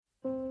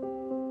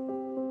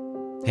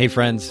Hey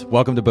friends,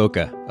 welcome to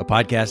Bokeh, a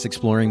podcast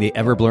exploring the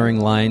ever-blurring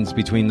lines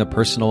between the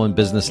personal and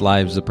business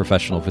lives of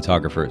professional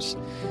photographers.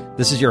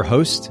 This is your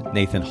host,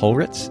 Nathan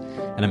Holritz,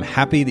 and I'm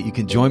happy that you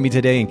can join me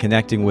today in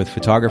connecting with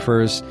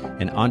photographers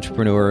and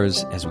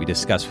entrepreneurs as we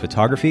discuss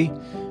photography,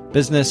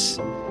 business,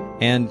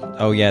 and,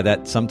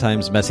 that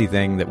sometimes messy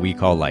thing that we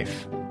call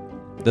life.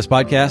 This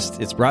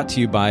podcast, it's brought to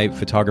you by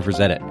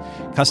Photographers Edit,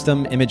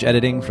 custom image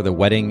editing for the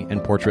wedding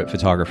and portrait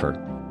photographer.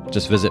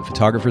 Just visit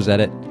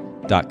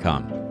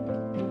photographersedit.com.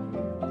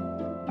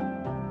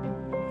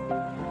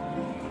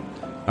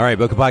 All right,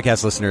 Bokeh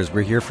Podcast listeners,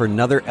 we're here for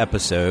another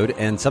episode,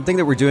 and something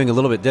that we're doing a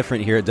little bit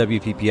different here at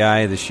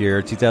WPPI this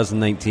year,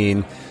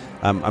 2019,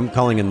 I'm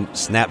calling them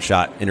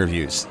snapshot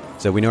interviews.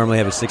 So we normally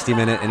have a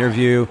 60-minute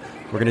interview.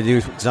 We're going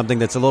to do something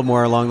that's a little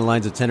more along the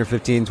lines of 10 or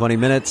 15, 20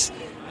 minutes,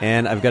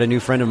 and I've got a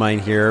new friend of mine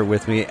here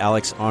with me,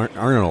 Alex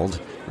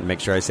Arnold. Make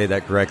sure I say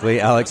that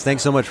correctly. Alex,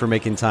 thanks so much for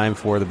making time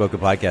for the Bokeh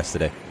Podcast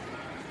today.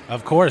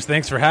 Of course,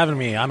 thanks for having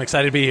me. I'm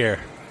excited to be here.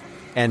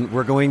 And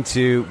we're going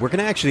to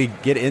actually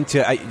get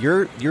into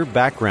your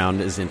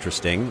background is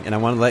interesting, and I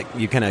want to let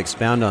you kind of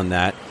expound on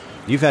that.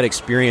 You've had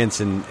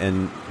experience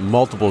in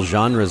multiple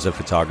genres of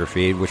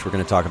photography, which we're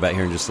going to talk about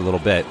here in just a little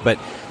bit. But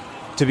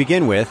to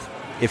begin with,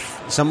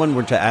 if someone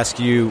were to ask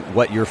you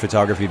what your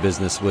photography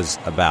business was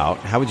about,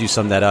 how would you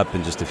sum that up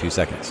in just a few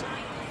seconds?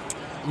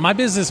 My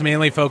business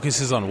mainly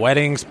focuses on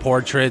weddings,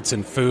 portraits,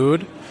 and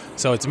food.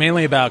 So it's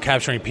mainly about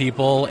capturing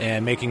people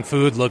and making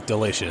food look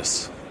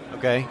delicious.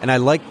 Okay, and I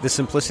like the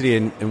simplicity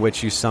in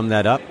which you sum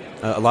that up.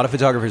 A lot of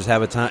photographers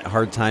have a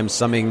hard time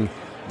summing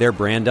their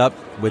brand up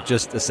with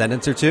just a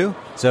sentence or two,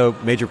 so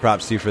major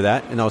props to you for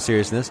that, in all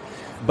seriousness.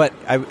 But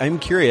I'm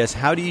curious,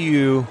 how do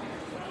you...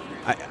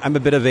 I'm a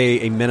bit of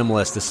a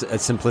minimalist, a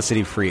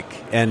simplicity freak,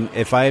 and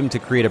if I am to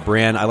create a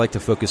brand, I like to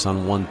focus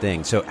on one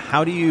thing. So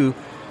how do you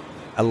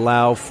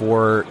allow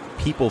for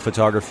people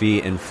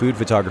photography and food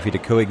photography to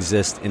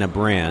coexist in a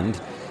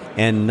brand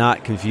and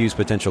not confuse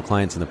potential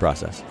clients in the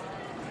process?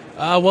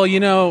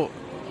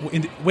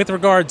 With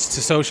regards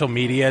to social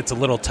media, it's a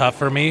little tough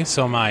for me.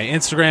 So my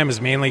Instagram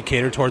is mainly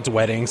catered towards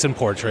weddings and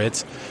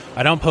portraits.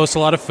 I don't post a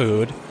lot of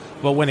food,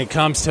 but when it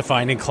comes to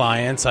finding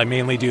clients, I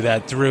mainly do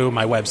that through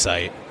my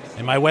website.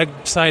 And my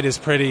website is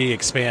pretty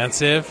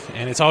expansive,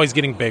 and it's always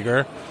getting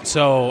bigger.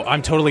 So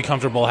I'm totally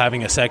comfortable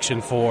having a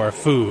section for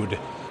food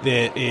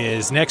that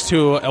is next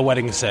to a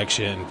wedding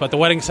section. But the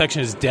wedding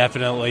section is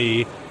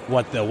definitely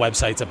what the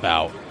website's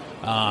about.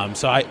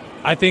 So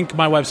I think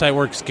my website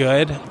works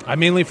good. I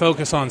mainly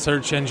focus on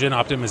search engine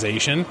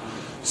optimization.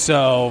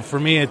 So for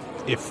me,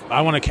 if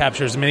I want to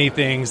capture as many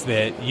things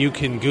that you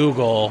can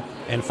Google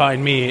and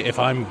find me if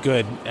I'm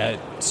good at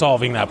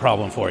solving that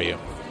problem for you.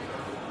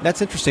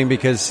 That's interesting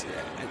because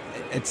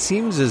it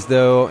seems as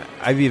though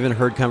I've even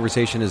heard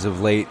conversation as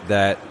of late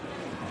that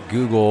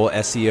Google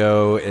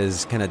SEO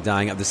is kind of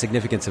dying out. The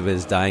significance of it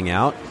is dying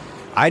out.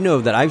 I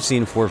know that I've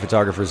seen for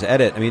Photographers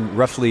Edit,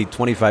 roughly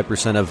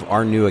 25% of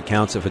our new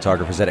accounts at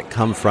Photographers Edit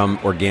come from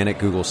organic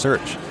Google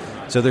search.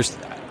 So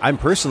I'm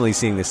personally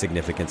seeing the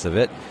significance of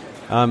it.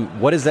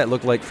 What does that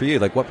look like for you?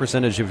 Like, what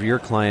percentage of your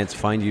clients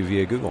find you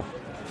via Google?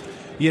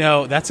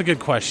 That's a good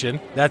question.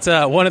 That's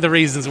one of the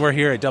reasons we're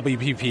here at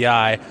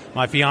WPPI.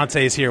 My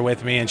fiance is here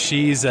with me, and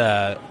she's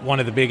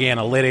one of the big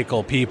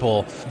analytical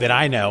people that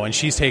I know, and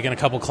she's taken a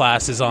couple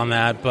classes on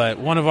that. But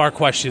one of our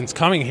questions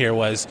coming here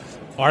was,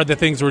 are the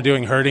things we're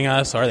doing hurting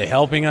us? Are they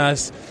helping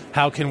us?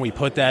 How can we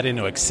put that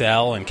into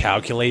Excel and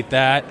calculate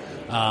that?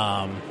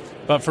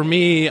 But for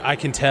me, I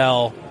can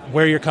tell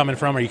where you're coming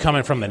from. Are you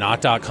coming from the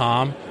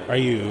knot.com? Are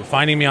you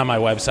finding me on my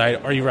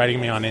website? Are you writing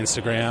me on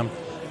Instagram?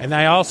 And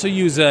I also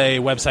use a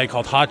website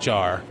called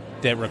Hotjar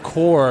that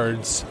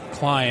records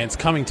clients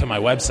coming to my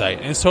website.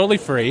 And it's totally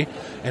free.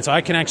 And so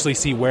I can actually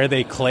see where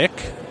they click,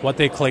 what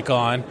they click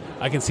on.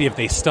 I can see if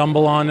they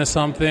stumble onto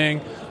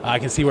something. I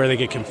can see where they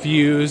get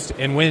confused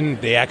and when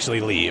they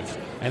actually leave.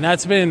 And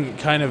that's been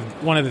kind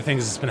of one of the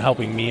things that's been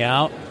helping me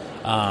out.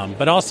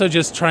 But also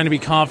just trying to be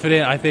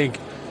confident. I think,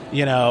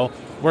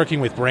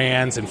 working with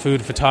brands and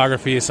food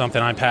photography is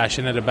something I'm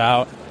passionate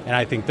about. And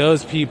I think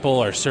those people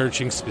are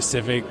searching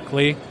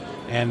specifically.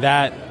 And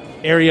that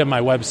area of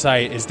my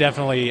website is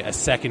definitely a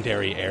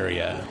secondary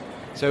area.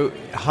 So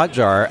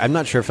Hotjar, I'm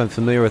not sure if I'm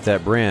familiar with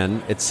that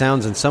brand. It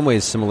sounds in some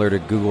ways similar to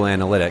Google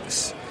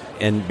Analytics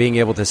and being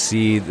able to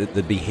see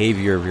the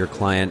behavior of your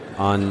client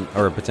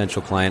or a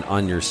potential client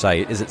on your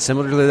site. Is it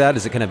similar to that?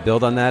 Does it kind of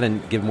build on that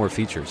and give more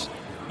features?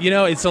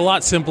 It's a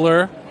lot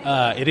simpler.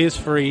 It is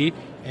free.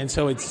 And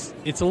so it's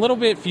a little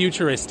bit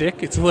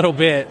futuristic. It's a little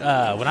bit,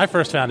 when I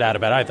first found out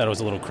about it, I thought it was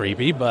a little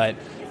creepy, but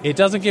it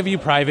doesn't give you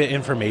private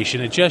information.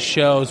 It just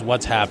shows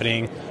what's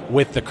happening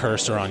with the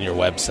cursor on your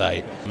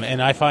website.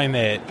 And I find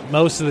that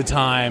most of the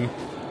time,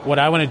 what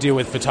I want to do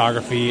with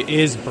photography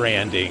is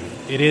branding.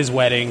 It is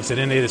weddings, and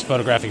it is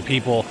photographing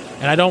people.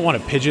 And I don't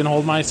want to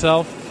pigeonhole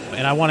myself.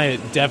 And I want to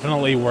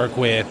definitely work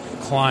with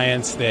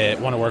clients that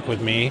want to work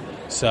with me.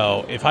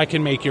 So if I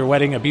can make your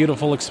wedding a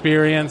beautiful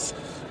experience,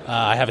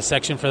 I have a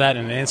section for that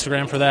and an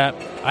Instagram for that.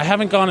 I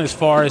haven't gone as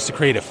far as to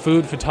create a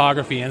food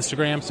photography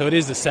Instagram, so it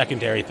is a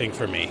secondary thing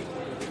for me.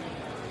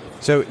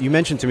 So you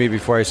mentioned to me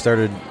before I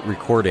started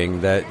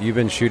recording that you've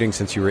been shooting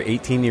since you were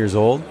 18 years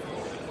old.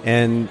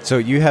 And so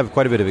you have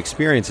quite a bit of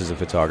experience as a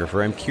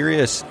photographer. I'm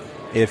curious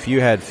if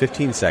you had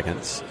 15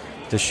 seconds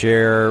to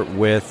share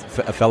with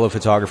a fellow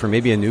photographer,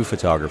 maybe a new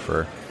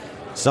photographer,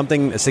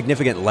 a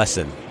significant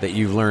lesson that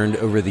you've learned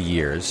over the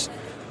years.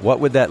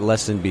 What would that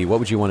lesson be? What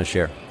would you want to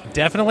share?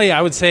 Definitely,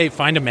 I would say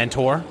find a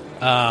mentor.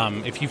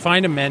 If you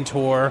find a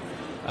mentor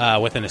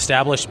with an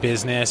established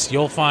business,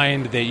 you'll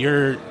find that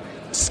you're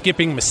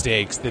skipping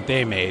mistakes that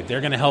they made.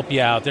 They're going to help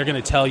you out. They're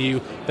going to tell you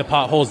the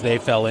potholes they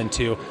fell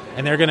into,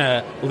 and they're going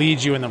to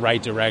lead you in the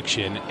right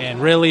direction.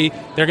 And really,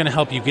 they're going to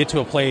help you get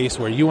to a place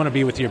where you want to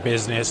be with your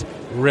business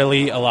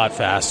really a lot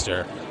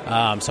faster.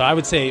 So I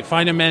would say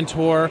find a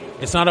mentor.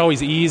 It's not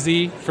always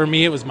easy. For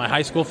me, it was my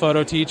high school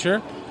photo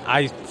teacher.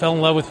 I fell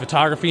in love with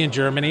photography in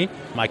Germany.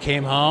 I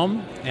came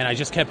home, and I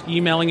just kept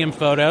emailing him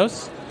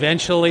photos.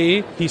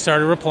 Eventually, he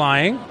started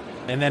replying.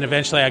 And then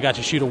eventually I got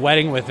to shoot a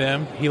wedding with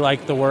him. He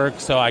liked the work,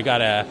 so I got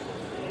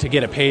to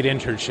get a paid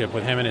internship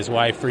with him and his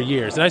wife for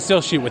years. And I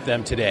still shoot with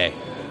them today.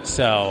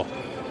 So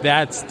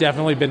that's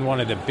definitely been one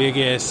of the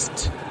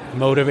biggest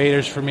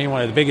motivators for me,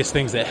 one of the biggest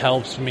things that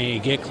helps me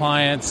get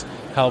clients,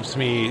 helps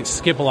me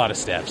skip a lot of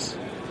steps.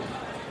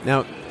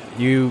 Now,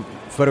 you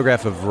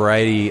photograph a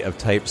variety of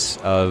types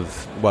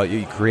of,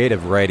 you create a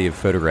variety of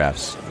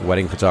photographs: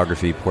 wedding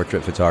photography,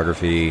 portrait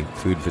photography,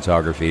 food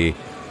photography.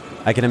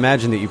 I can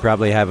imagine that you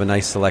probably have a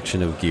nice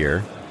selection of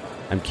gear.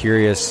 I'm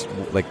curious,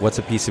 what's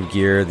a piece of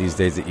gear these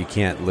days that you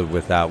can't live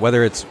without,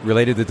 whether it's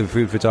related to the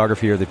food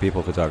photography or the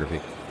people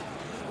photography?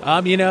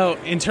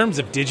 In terms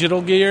of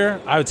digital gear,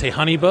 I would say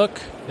HoneyBook.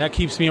 That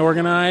keeps me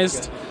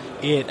organized.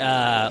 It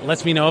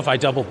lets me know if I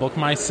double book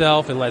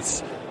myself. It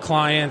lets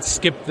clients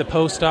skip the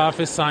post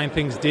office, sign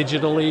things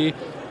digitally.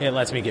 It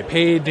lets me get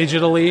paid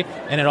digitally.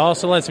 And it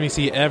also lets me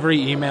see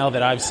every email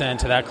that I've sent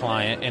to that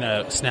client in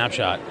a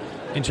snapshot.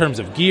 In terms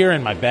of gear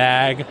in my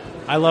bag,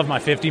 I love my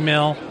 50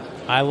 mil.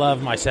 I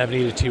love my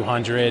 70 to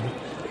 200.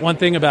 One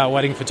thing about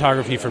wedding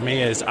photography for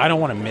me is I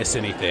don't want to miss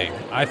anything.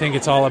 I think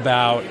it's all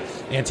about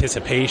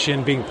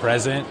anticipation, being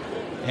present.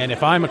 And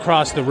if I'm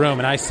across the room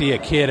and I see a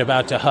kid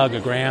about to hug a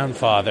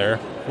grandfather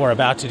or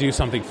about to do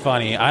something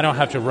funny, I don't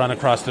have to run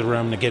across the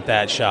room to get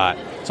that shot.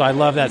 So I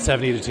love that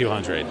 70 to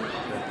 200.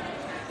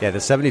 Yeah, the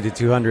 70 to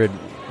 200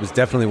 was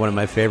definitely one of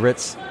my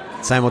favorites.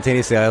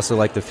 Simultaneously, I also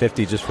like the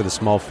 50 just for the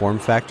small form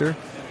factor.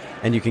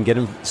 And you can get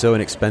them so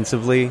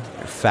inexpensively.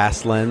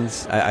 Fast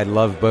lens. I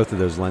love both of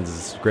those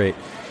lenses. It's great.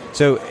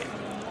 So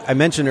I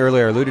mentioned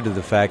earlier, I alluded to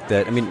the fact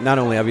that, not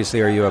only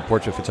obviously are you a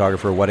portrait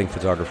photographer, a wedding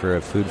photographer,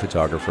 a food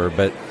photographer,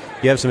 but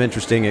you have some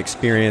interesting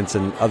experience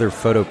in other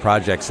photo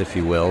projects, if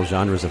you will,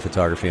 genres of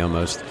photography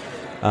almost.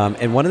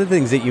 And one of the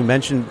things that you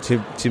mentioned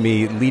to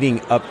me leading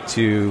up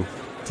to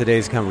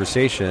today's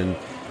conversation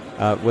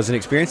was an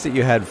experience that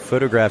you had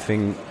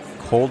photographing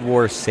Cold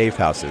War safe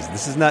houses.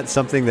 This is not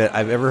something that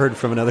I've ever heard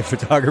from another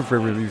photographer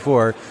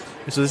before,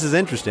 so this is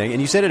interesting.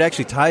 And you said it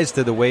actually ties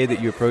to the way that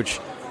you approach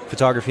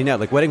photography now,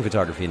 like wedding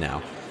photography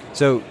now.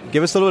 So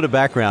give us a little bit of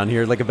background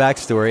here, like a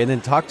backstory, and then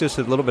talk to us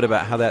a little bit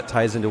about how that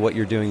ties into what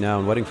you're doing now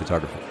in wedding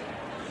photography.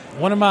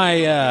 One of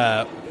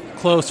my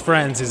close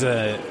friends is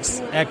a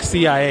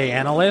ex-CIA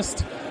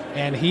analyst,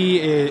 and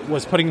he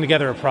was putting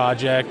together a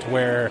project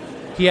where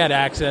he had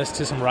access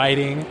to some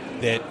writing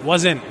that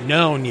wasn't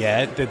known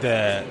yet,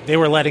 that they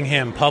were letting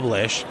him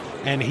publish,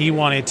 and he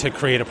wanted to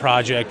create a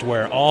project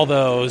where all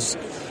those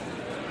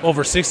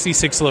over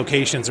 66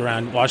 locations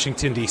around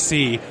Washington,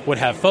 D.C. would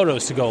have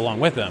photos to go along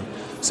with them.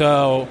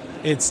 So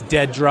it's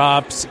dead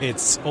drops,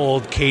 it's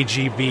old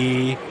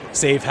KGB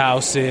safe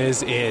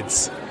houses,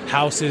 it's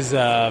houses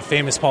of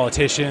famous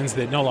politicians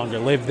that no longer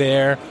live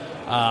there.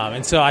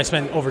 And so I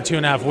spent over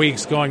 2.5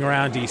 weeks going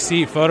around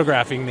D.C.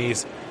 photographing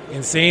these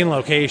insane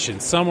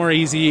locations. Some were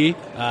easy,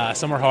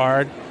 some were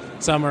hard,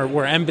 some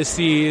were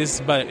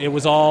embassies, but it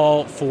was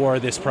all for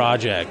this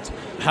project.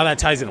 How that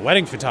ties into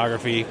wedding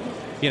photography,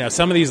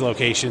 some of these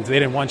locations, they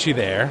didn't want you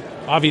there.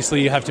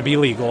 Obviously, you have to be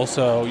legal,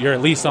 so you're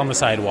at least on the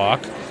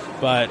sidewalk.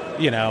 But,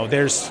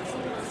 there's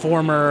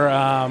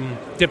former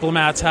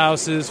diplomats'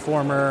 houses,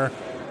 former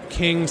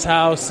kings'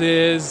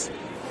 houses.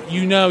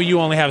 You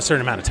only have a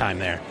certain amount of time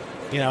there.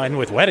 And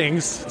with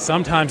weddings,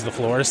 sometimes the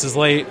florist is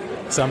late.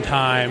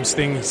 Sometimes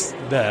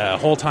the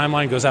whole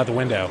timeline goes out the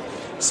window.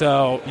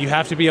 So you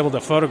have to be able to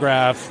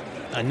photograph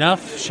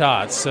enough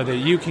shots so that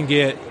you can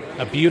get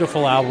a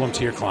beautiful album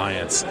to your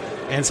clients.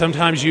 And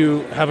sometimes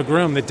you have a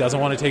groom that doesn't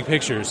want to take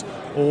pictures,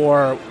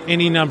 or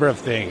any number of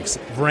things,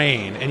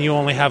 rain, and you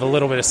only have a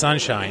little bit of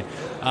sunshine.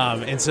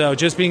 And so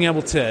just being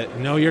able to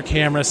know your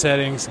camera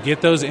settings,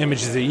 get those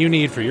images that you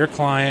need for your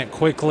client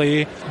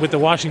quickly. With the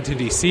Washington,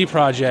 D.C.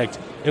 project,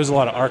 it was a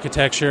lot of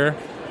architecture,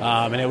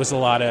 and it was a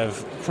lot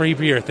of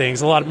creepier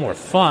things, a lot more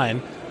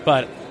fun,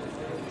 but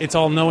it's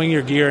all knowing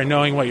your gear and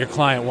knowing what your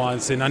client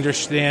wants and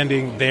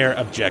understanding their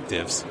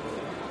objectives.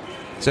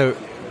 So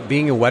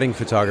being a wedding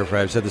photographer,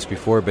 I've said this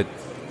before, but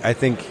I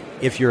think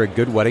if you're a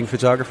good wedding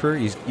photographer,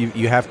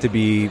 you have to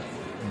be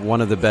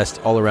one of the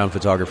best all-around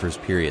photographers,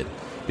 period.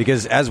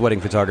 Because as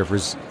wedding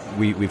photographers,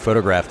 we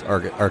photographed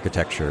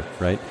architecture,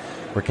 right?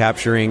 We're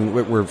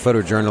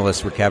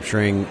photojournalists, we're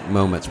capturing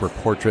moments. We're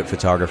portrait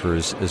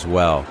photographers as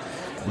well.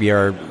 We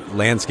are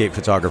landscape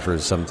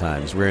photographers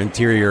sometimes. We're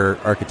interior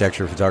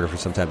architecture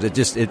photographers sometimes.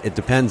 It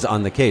depends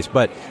on the case.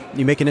 But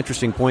you make an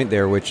interesting point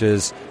there, which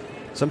is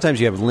sometimes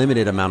you have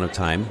limited amount of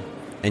time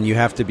and you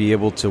have to be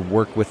able to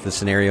work with the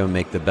scenario and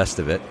make the best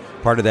of it.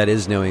 Part of that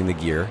is knowing the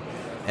gear.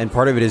 And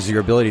part of it is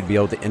your ability to be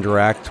able to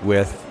interact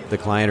with the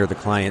client or the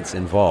clients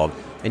involved.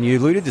 And you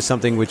alluded to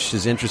something which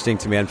is interesting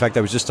to me. In fact,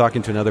 I was just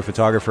talking to another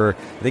photographer,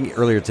 I think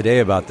earlier today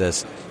about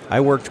this. I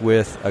worked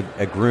with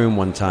a groom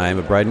one time,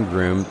 a bride and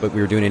groom, but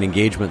we were doing an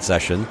engagement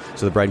session,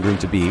 so the bride and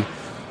groom-to-be.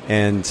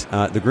 And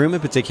the groom in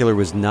particular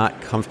was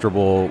not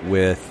comfortable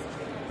with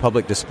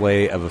public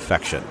display of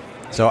affection.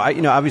 So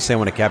obviously I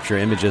want to capture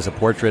images, a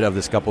portrait of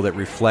this couple that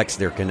reflects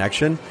their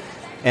connection.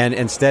 And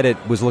instead it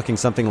was looking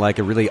something like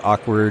a really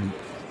awkward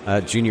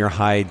junior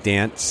high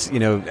dance,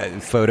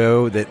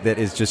 photo that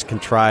is just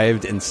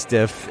contrived and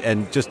stiff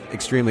and just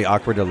extremely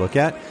awkward to look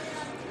at.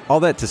 All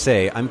that to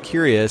say, I'm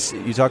curious,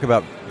 you talk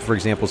about, for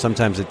example,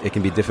 sometimes it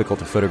can be difficult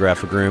to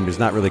photograph a groom who's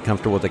not really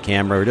comfortable with the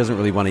camera or doesn't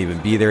really want to even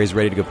be there. He's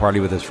ready to go party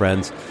with his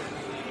friends.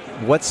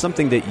 What's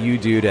something that you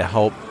do to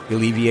help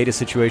alleviate a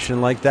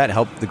situation like that,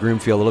 help the groom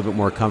feel a little bit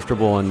more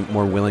comfortable and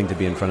more willing to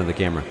be in front of the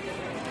camera?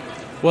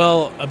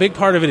 Well, a big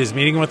part of it is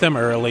meeting with them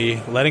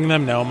early, letting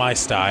them know my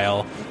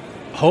style,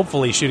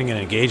 hopefully shooting an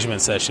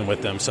engagement session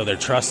with them so they're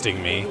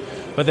trusting me,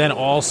 but then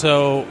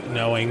also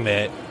knowing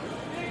that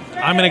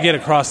I'm going to get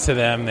across to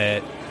them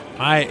that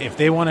if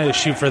they want to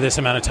shoot for this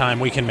amount of time,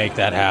 we can make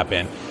that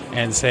happen.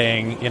 And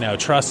saying,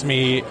 trust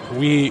me,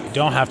 we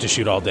don't have to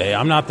shoot all day.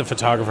 I'm not the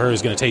photographer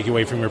who's going to take you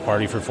away from your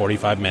party for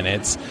 45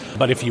 minutes.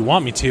 But if you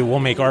want me to, we'll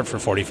make art for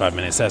 45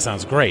 minutes. That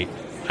sounds great.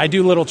 I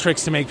do little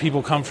tricks to make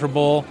people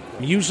comfortable.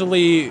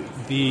 Usually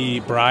the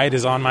bride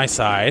is on my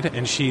side,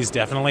 and she's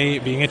definitely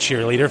being a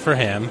cheerleader for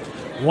him.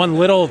 One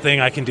little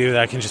thing I can do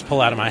that I can just pull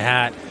out of my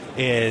hat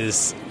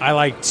is I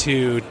like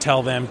to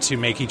tell them to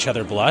make each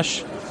other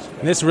blush.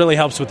 And this really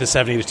helps with the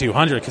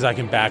 70-200 because I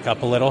can back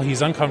up a little.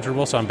 He's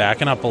uncomfortable, so I'm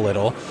backing up a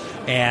little.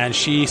 And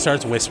she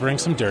starts whispering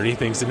some dirty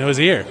things into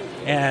his ear.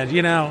 And,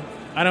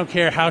 I don't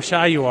care how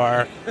shy you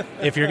are.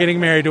 If you're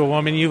getting married to a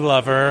woman, you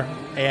love her.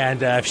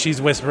 And if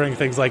she's whispering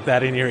things like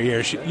that in your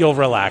ear, you'll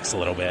relax a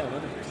little bit.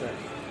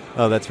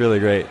 Oh, that's really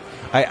great.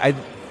 I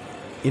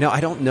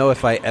don't know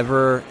if I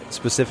ever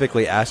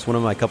specifically asked one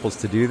of my couples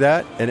to do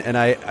that, and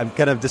I'm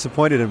kind of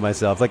disappointed in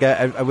myself. Like,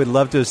 I would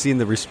love to have seen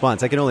the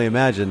response. I can only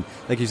imagine,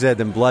 like you said,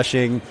 them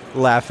blushing,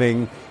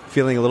 laughing,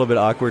 feeling a little bit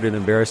awkward and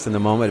embarrassed in the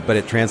moment, but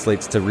it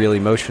translates to real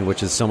emotion,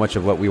 which is so much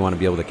of what we want to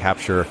be able to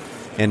capture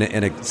in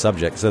a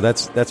subject. So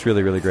that's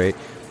really, really great.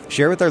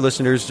 Share with our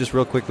listeners, just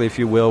real quickly, if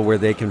you will, where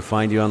they can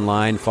find you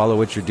online, follow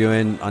what you're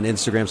doing on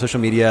Instagram,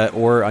 social media,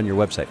 or on your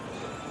website.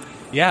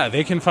 Yeah,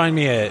 they can find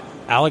me at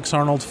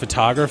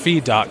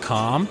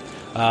alexarnoldphotography.com.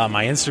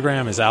 My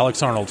Instagram is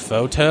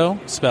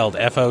alexarnoldphoto, spelled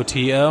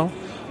F-O-T-O.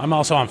 I'm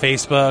also on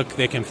Facebook.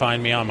 They can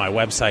find me on my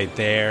website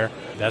there.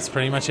 That's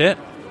pretty much it.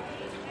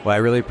 Well, I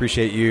really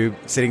appreciate you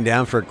sitting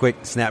down for a quick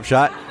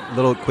snapshot, a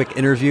little quick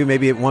interview.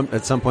 Maybe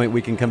at some point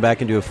we can come back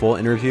and do a full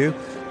interview.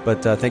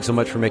 But thanks so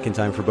much for making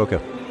time for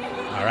Bokeh.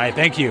 All right,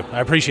 thank you. I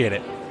appreciate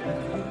it.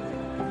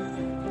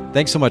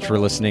 Thanks so much for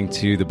listening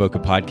to the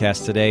Bokeh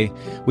Podcast today.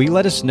 Will you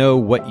let us know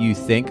what you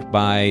think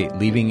by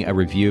leaving a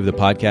review of the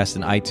podcast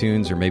in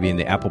iTunes or maybe in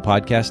the Apple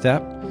Podcast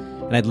app?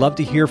 And I'd love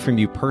to hear from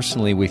you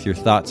personally with your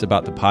thoughts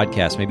about the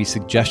podcast, maybe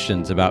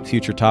suggestions about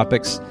future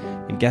topics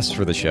and guests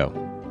for the show.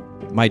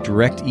 My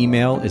direct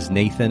email is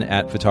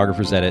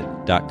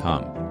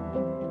nathan@photographersedit.com.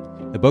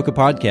 The Bokeh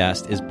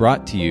Podcast is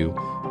brought to you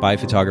by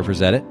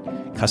Photographers Edit,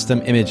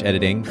 custom image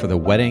editing for the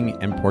wedding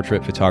and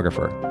portrait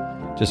photographer.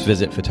 Just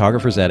visit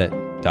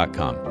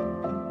photographersedit.com.